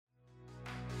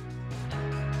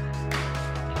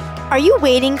Are you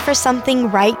waiting for something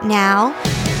right now?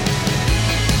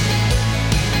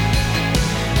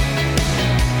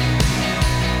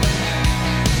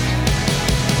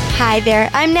 Hi there,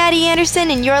 I'm Natty Anderson,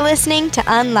 and you're listening to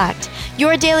Unlocked,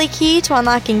 your daily key to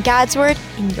unlocking God's Word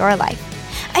in your life.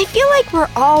 I feel like we're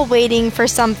all waiting for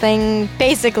something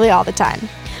basically all the time.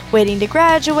 Waiting to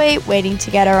graduate, waiting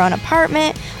to get our own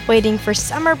apartment, waiting for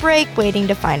summer break, waiting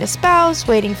to find a spouse,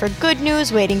 waiting for good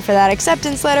news, waiting for that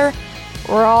acceptance letter.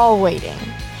 We're all waiting.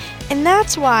 And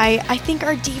that's why I think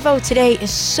our Devo today is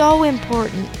so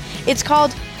important. It's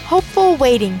called Hopeful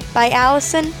Waiting by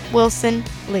Allison Wilson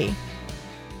Lee.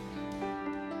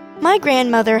 My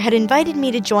grandmother had invited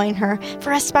me to join her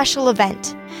for a special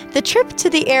event, the trip to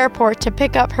the airport to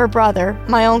pick up her brother,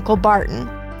 my Uncle Barton.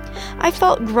 I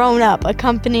felt grown up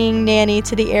accompanying Nanny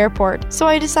to the airport, so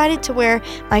I decided to wear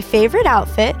my favorite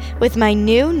outfit with my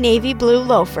new navy blue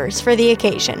loafers for the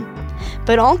occasion.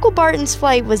 But Uncle Barton's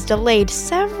flight was delayed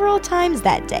several times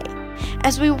that day.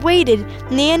 As we waited,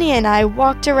 Nanny and I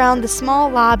walked around the small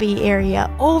lobby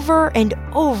area over and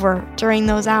over during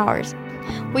those hours.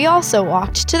 We also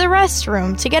walked to the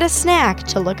restroom to get a snack,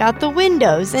 to look out the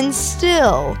windows, and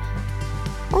still,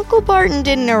 Uncle Barton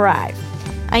didn't arrive.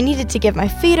 I needed to give my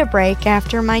feet a break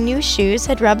after my new shoes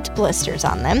had rubbed blisters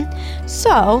on them,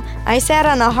 so I sat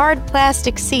on a hard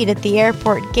plastic seat at the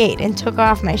airport gate and took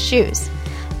off my shoes.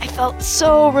 I felt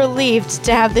so relieved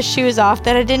to have the shoes off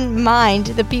that I didn't mind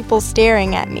the people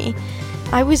staring at me.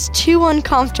 I was too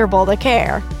uncomfortable to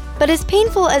care. But as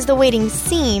painful as the waiting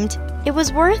seemed, it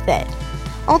was worth it.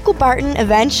 Uncle Barton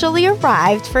eventually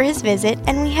arrived for his visit,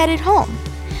 and we headed home.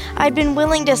 I'd been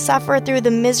willing to suffer through the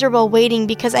miserable waiting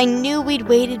because I knew we'd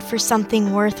waited for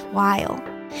something worthwhile.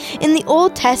 In the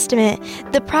Old Testament,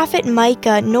 the prophet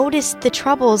Micah noticed the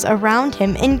troubles around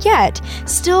him and yet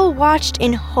still watched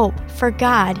in hope for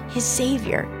God, his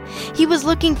Savior. He was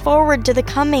looking forward to the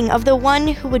coming of the one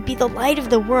who would be the light of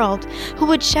the world, who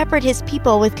would shepherd his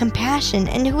people with compassion,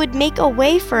 and who would make a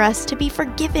way for us to be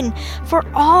forgiven for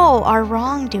all our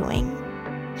wrongdoing.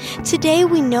 Today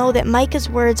we know that Micah's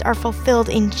words are fulfilled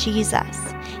in Jesus.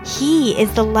 He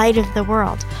is the light of the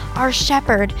world, our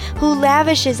shepherd, who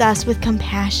lavishes us with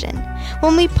compassion.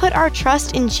 When we put our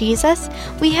trust in Jesus,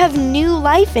 we have new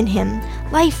life in him,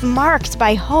 life marked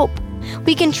by hope.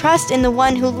 We can trust in the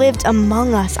one who lived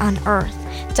among us on earth,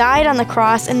 died on the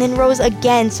cross, and then rose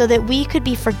again so that we could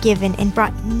be forgiven and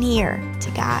brought near to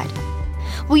God.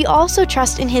 We also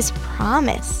trust in his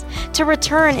promise to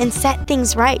return and set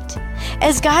things right.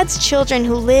 As God's children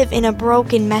who live in a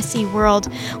broken, messy world,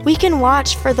 we can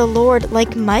watch for the Lord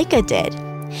like Micah did.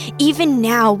 Even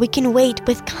now, we can wait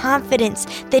with confidence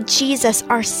that Jesus,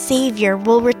 our Savior,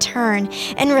 will return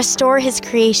and restore his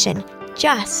creation,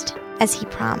 just as he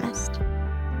promised.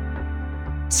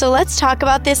 So let's talk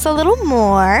about this a little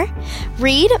more.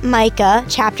 Read Micah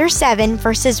chapter 7,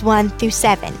 verses 1 through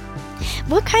 7.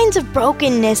 What kinds of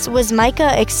brokenness was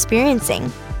Micah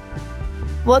experiencing?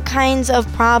 What kinds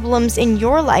of problems in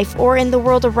your life or in the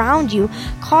world around you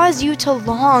cause you to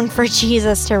long for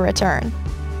Jesus to return?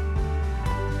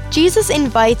 Jesus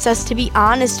invites us to be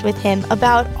honest with him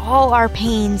about all our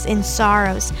pains and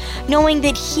sorrows, knowing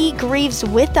that he grieves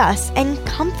with us and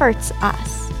comforts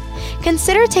us.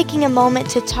 Consider taking a moment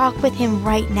to talk with him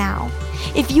right now.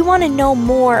 If you want to know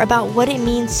more about what it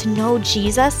means to know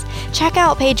Jesus, check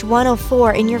out page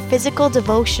 104 in your physical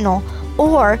devotional,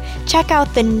 or check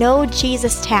out the Know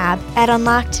Jesus tab at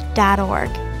unlocked.org.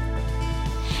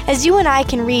 As you and I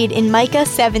can read in Micah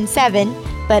 7:7,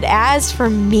 "But as for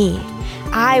me,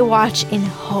 I watch in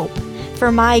hope,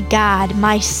 for my God,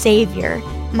 my Savior,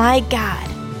 my God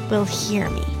will hear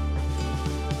me."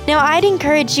 Now, I'd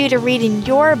encourage you to read in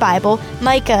your Bible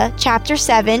Micah chapter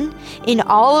 7 in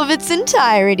all of its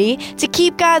entirety to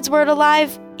keep God's Word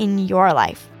alive in your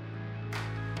life.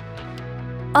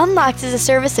 Unlocked is a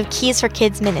service of Keys for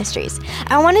Kids Ministries.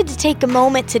 I wanted to take a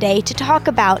moment today to talk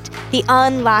about the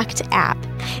Unlocked app.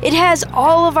 It has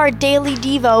all of our daily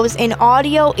devos in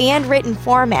audio and written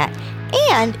format,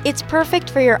 and it's perfect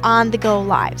for your on-the-go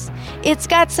lives. It's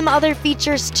got some other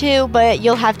features too, but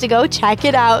you'll have to go check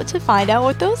it out to find out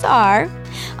what those are.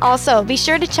 Also, be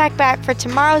sure to check back for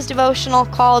tomorrow's devotional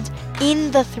called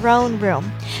In the Throne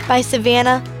Room by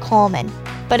Savannah Coleman.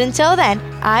 But until then,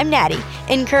 I'm Natty,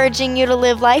 encouraging you to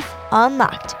live life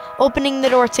unlocked, opening the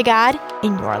door to God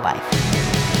in your life.